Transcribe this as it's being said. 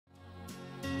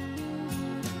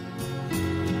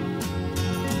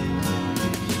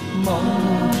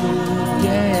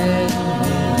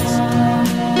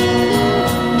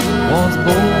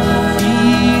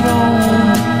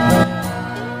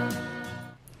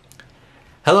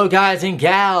Hello guys and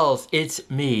gals, it's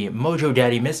me, Mojo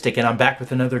Daddy Mystic, and I'm back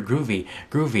with another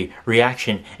groovy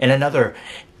reaction and another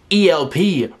ELP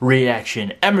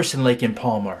reaction. Emerson, Lake and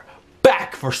Palmer,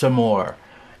 back for some more.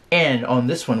 And on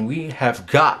this one we have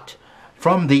got,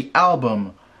 from the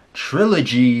album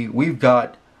Trilogy, we've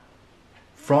got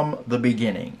From the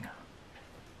Beginning.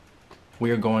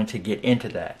 We are going to get into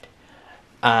that.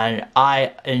 And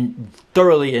I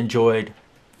thoroughly enjoyed,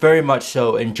 very much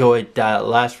so, enjoyed that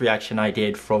last reaction I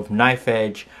did from Knife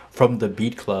Edge from the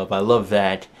Beat Club. I love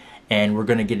that. And we're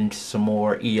going to get into some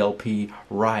more ELP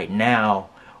right now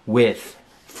with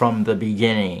From the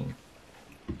Beginning.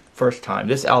 First time.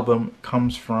 This album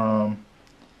comes from,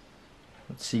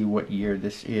 let's see what year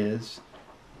this is.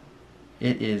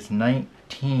 It is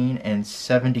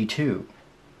 1972.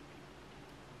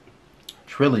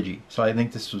 Trilogy. So I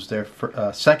think this was their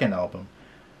second album,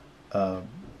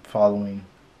 following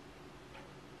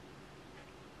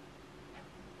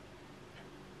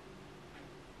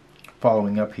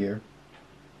up here.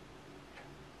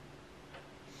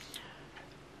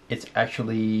 It's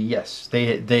actually, yes,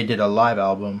 they did a live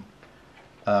album,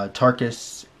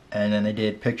 Tarkus, and then they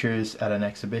did Pictures at an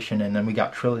Exhibition, and then we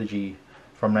got Trilogy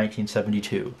from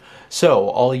 1972. So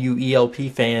all you ELP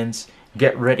fans,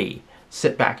 get ready,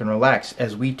 sit back and relax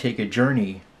as we take a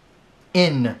journey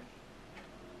in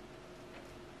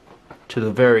to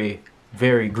the very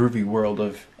groovy world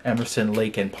of Emerson,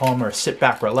 Lake and Palmer. Sit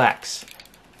back, relax,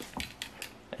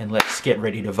 and let's get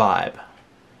ready to vibe.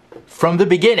 From the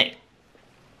Beginning,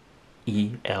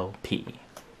 ELP.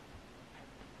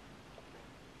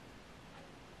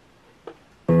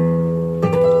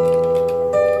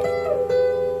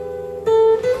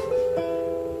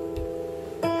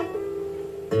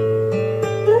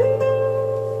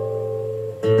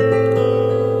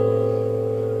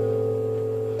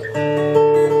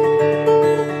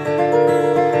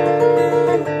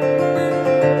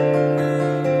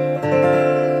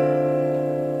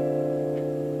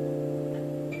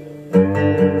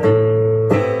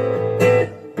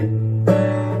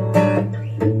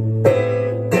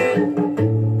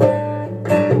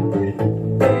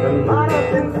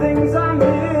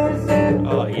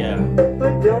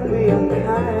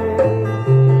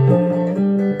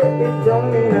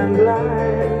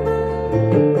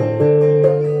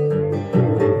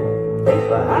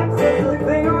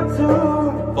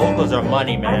 Vocals are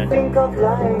money, man. I think of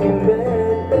lying in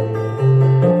bed.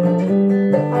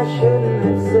 I shouldn't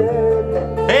have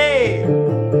said. Hey!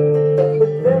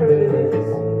 But there it is.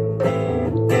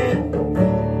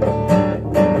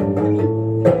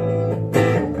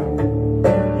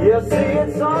 You see,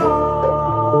 it's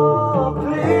all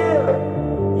clear.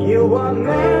 You are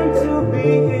meant to be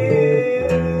here.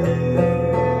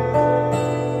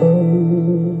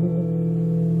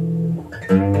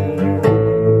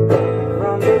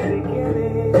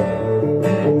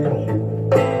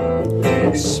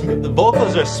 The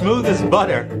vocals are smooth as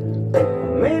butter.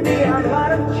 Maybe I might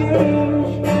have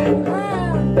changed,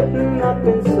 not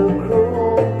been so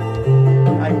cruel.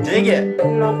 I dig it.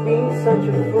 Not being such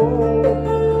a fool.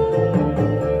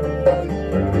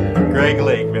 Greg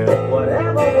Lake, man.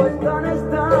 Whatever was done is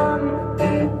done.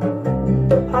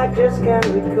 I just can't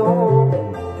recall.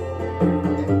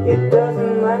 It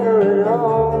doesn't matter at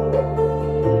all.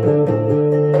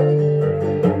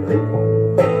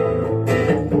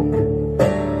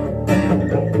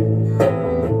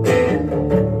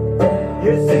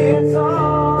 You see, it's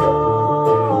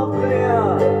all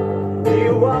clear.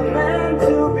 You are meant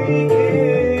to be here.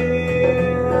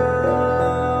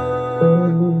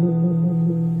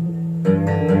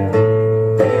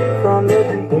 From the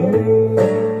beginning.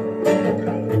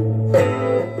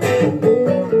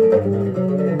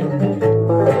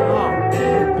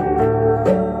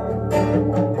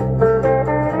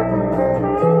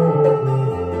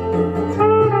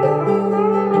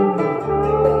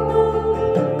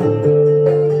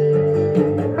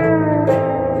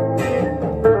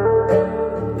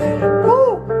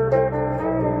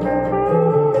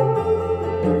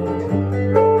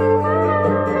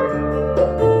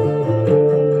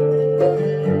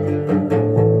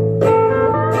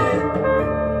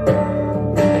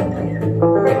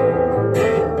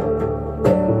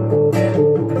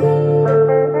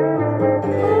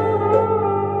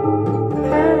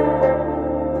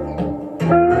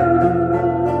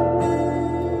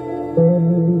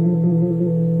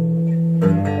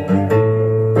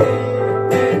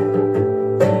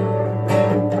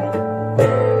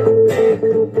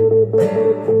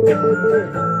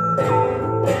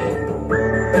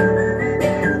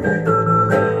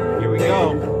 Here we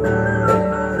go.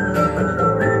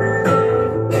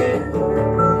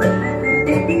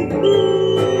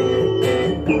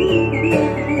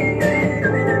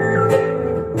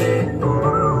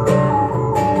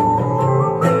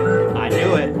 I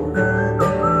knew it.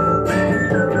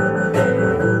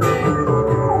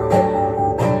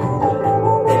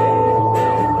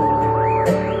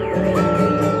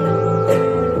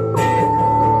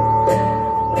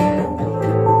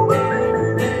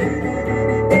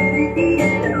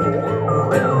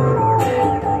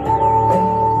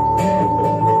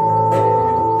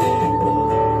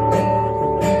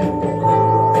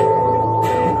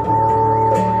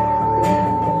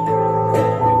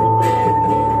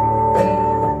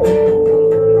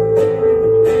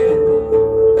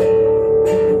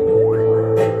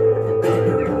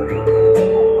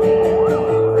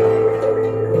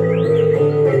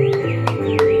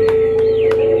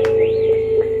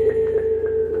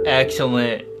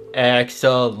 Excellent.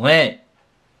 Excellent.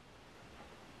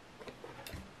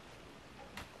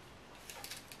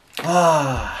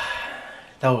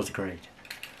 That was great.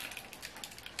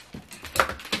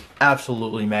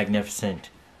 Absolutely magnificent.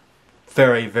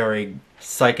 Very, very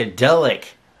psychedelic.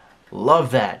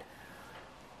 Love that.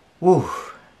 Woo.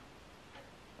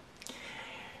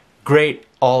 Great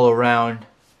all around.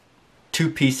 2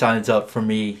 peace signs up for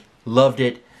me. Loved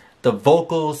it. The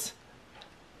vocals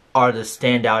are the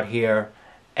standout here,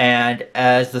 and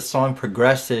as the song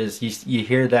progresses, you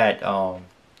hear that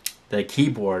the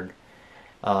keyboard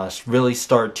really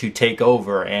start to take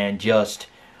over and just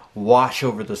wash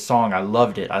over the song. I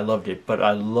loved it. But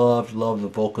I love the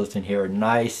vocals in here.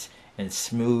 Nice and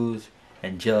smooth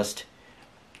and just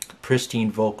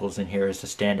pristine vocals in here is the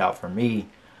standout for me.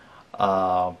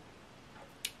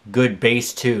 Good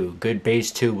bass too. Good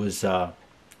bass too was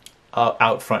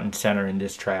out front and center in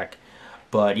this track.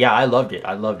 But yeah, I loved it.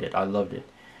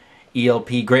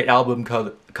 ELP, great album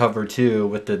cover too,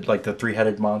 with the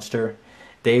 3-headed monster.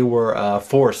 They were a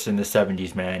force in the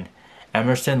 70s, man.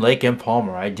 Emerson, Lake and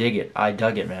Palmer. I dig it. I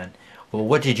dug it, man. Well,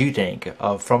 what did you think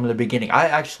from the beginning? I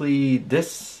actually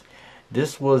this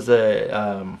was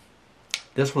an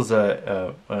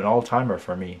all-timer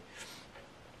for me.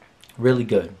 Really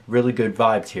good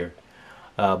vibes here.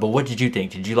 But what did you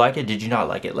think? Did you like it? Did you not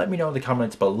like it? Let me know in the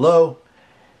comments below.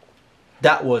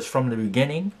 That was From the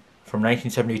Beginning, from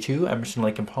 1972, Emerson,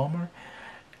 Lake and Palmer.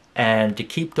 And to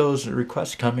keep those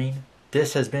requests coming,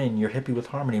 this has been your Hippie with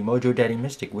Harmony, Mojo Daddy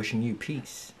Mystic, wishing you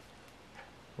peace,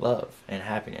 love, and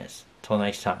happiness. Till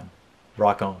next time,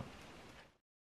 rock on.